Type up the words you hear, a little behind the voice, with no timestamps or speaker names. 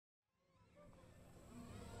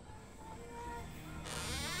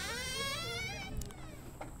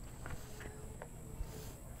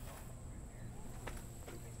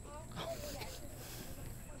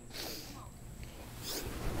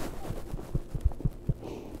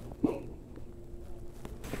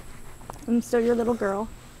I'm still your little girl.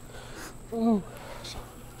 Oh.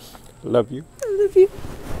 Love you. I love you.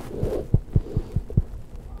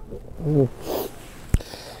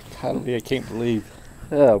 Tabbie, I can't believe.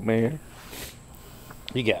 Oh, man.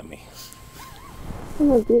 You got me. I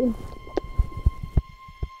love you.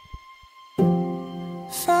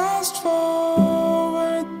 Fast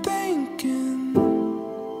forward thinking,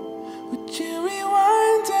 would you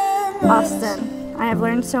rewind and Austin, I have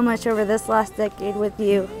learned so much over this last decade with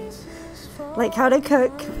you. Like how to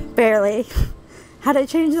cook, barely. How to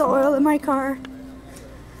change the oil in my car.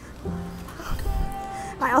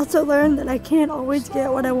 I also learned that I can't always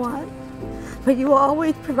get what I want, but you will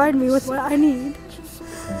always provide me with what I need.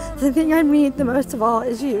 The thing I need the most of all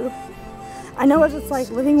is you. I know what it's like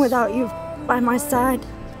living without you by my side,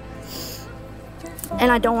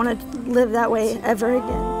 and I don't want to live that way ever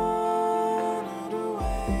again.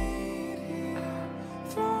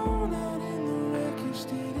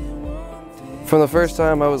 From the first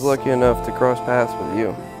time I was lucky enough to cross paths with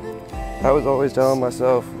you, I was always telling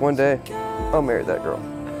myself, one day, I'll marry that girl.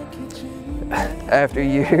 After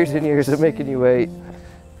years and years of making you wait,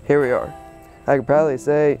 here we are. I could probably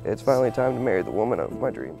say it's finally time to marry the woman of my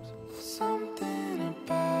dreams. something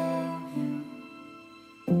about you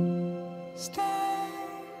stands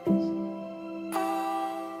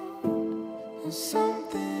out. There's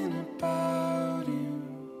something about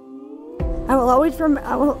you. I will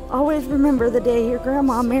always remember the day your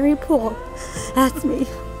grandma, Mary Poole, asked me,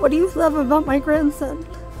 "What do you love about my grandson?"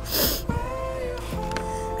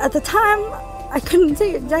 At the time, I couldn't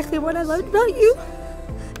say exactly what I loved about you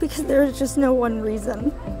because there's just no one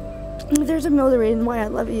reason. There's a million reasons why I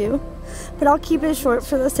love you, but I'll keep it short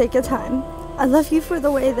for the sake of time. I love you for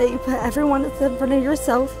the way that you put everyone in front of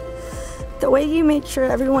yourself, the way you make sure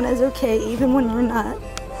everyone is okay even when you're not.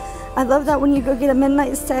 I love that when you go get a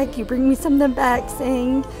midnight snack, you bring me something back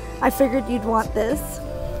saying, "I figured you'd want this."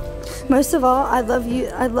 Most of all, I love you.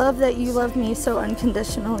 I love that you love me so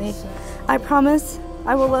unconditionally. I promise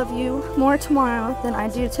I will love you more tomorrow than I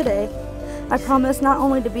do today. I promise not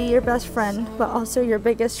only to be your best friend, but also your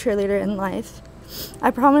biggest cheerleader in life.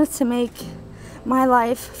 I promise to make my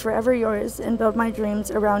life forever yours and build my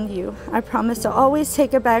dreams around you. I promise to always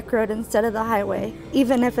take a back road instead of the highway,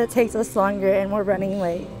 even if it takes us longer and we're running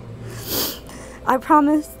late. I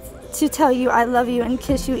promise to tell you I love you and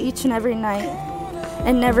kiss you each and every night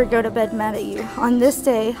and never go to bed mad at you. On this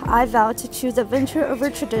day, I vow to choose adventure over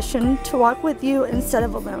tradition, to walk with you instead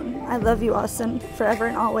of alone. I love you, Austin, forever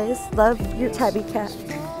and always. Love, your Tabbie cat.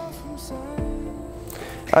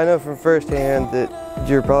 I know from firsthand that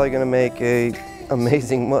you're probably going to make an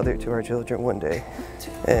amazing mother to our children one day.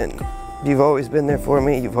 And you've always been there for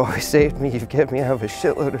me, you've always saved me, you've kept me out of a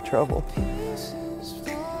shitload of trouble.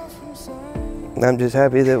 I'm just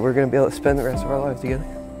happy that we're going to be able to spend the rest of our lives together.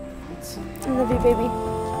 I love you, baby.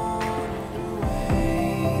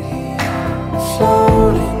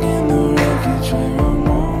 Floating in the wreckage where I'm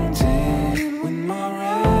wanted with my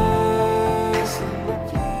rest in the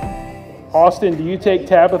place. Austin, do you take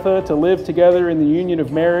Tabitha to live together in the union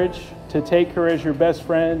of marriage, to take her as your best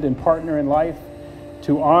friend and partner in life,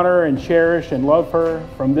 to honor and cherish and love her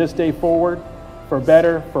from this day forward, for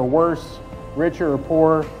better, for worse, richer or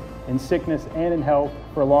poorer, in sickness and in health,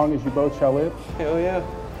 for long as you both shall live? Hell yeah.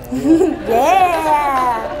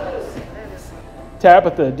 Yeah!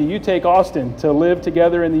 Tabitha, do you take Austin to live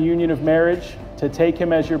together in the union of marriage, to take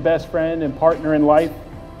him as your best friend and partner in life,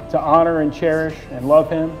 to honor and cherish and love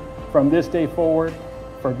him from this day forward,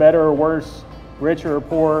 for better or worse, richer or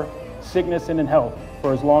poorer, sickness and in health,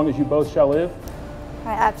 for as long as you both shall live?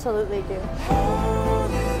 I absolutely do.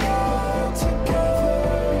 Hold it all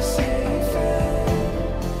together, safe and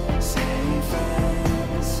sound.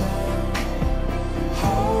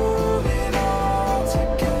 Hold it all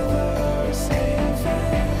together, safe and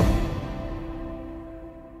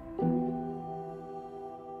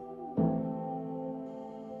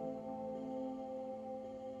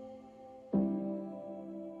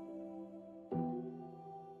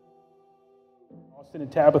Austin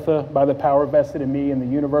and Tabitha, by the power vested in me in the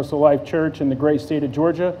Universal Life Church in the great state of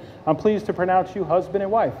Georgia, I'm pleased to pronounce you husband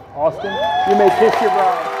and wife. Austin, you may kiss your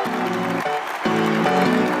bride.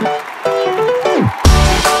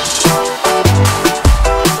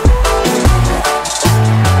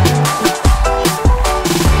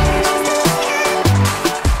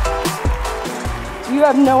 You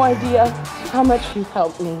have no idea how much you've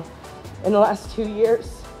helped me in the last 2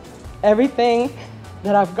 years. Everything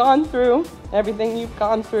that I've gone through, everything you've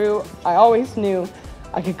gone through, I always knew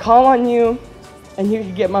I could call on you and you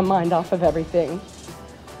could get my mind off of everything.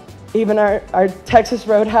 Even our Texas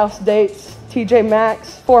Roadhouse dates, TJ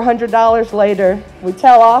Maxx, $400 later, we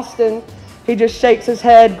tell Austin He just shakes his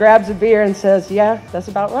head, grabs a beer, and says, yeah, that's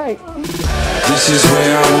about right. This is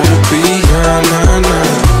where I wanna be, nah, nah, nah.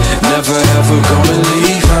 Never ever gonna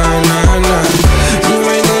leave, nah, nah, nah. You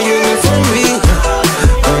ain't know you live for me.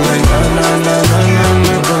 I'm like, nah, nah, nah, nah,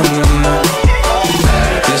 nah, nah, nah, nah.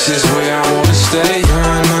 This is where I wanna stay,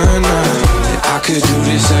 nah, nah, nah. I could do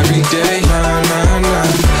this every day, nah, nah, nah.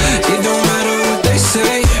 It don't matter what they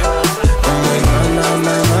say. I'm like, nah, nah,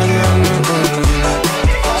 nah, nah, nah, nah, nah.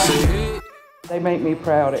 Say, hey. They make me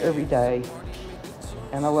proud every day,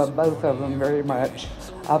 and I love both of them very much.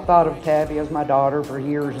 I've thought of Tabbie as my daughter for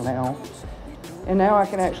years now, and now I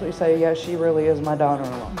can actually say, yes, she really is my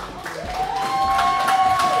daughter-in-law.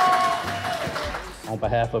 On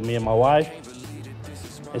behalf of me and my wife,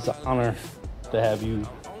 it's an honor to have you.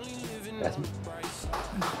 That's me.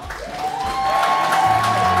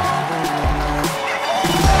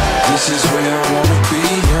 This is where I wanna be,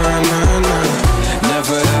 nah, nah, nah.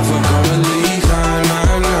 Never ever gonna leave, nah,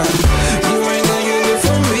 nah, nah. You ain't know you live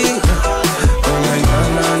for me. I'm like, nah,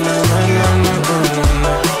 nah, nah, nah, nah, nah, nah,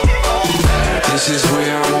 nah. This is where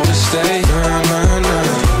I wanna stay, nah, nah,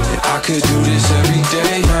 nah. I could do this every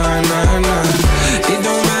day, nah, nah, nah. It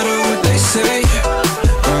don't matter what they say.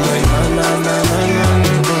 I'm like, nah, nah, nah, nah, nah,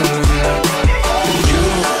 nah, nah, nah. You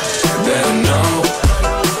better know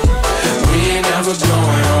we ain't never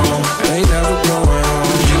going home. Ain't never going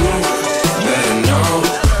home. You better know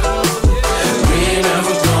we ain't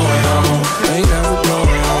never going home. Ain't never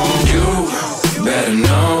going home. You better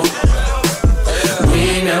know we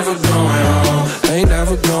ain't never going home. Ain't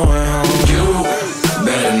never going home. You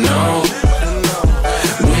better know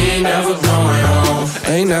we ain't never going home.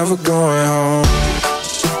 Ain't never going home.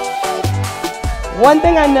 One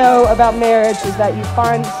thing I know about marriage is that you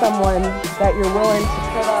find someone that you're willing to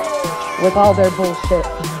put up with all their bullshit the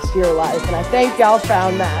rest of your life, and I think y'all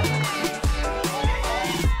found that.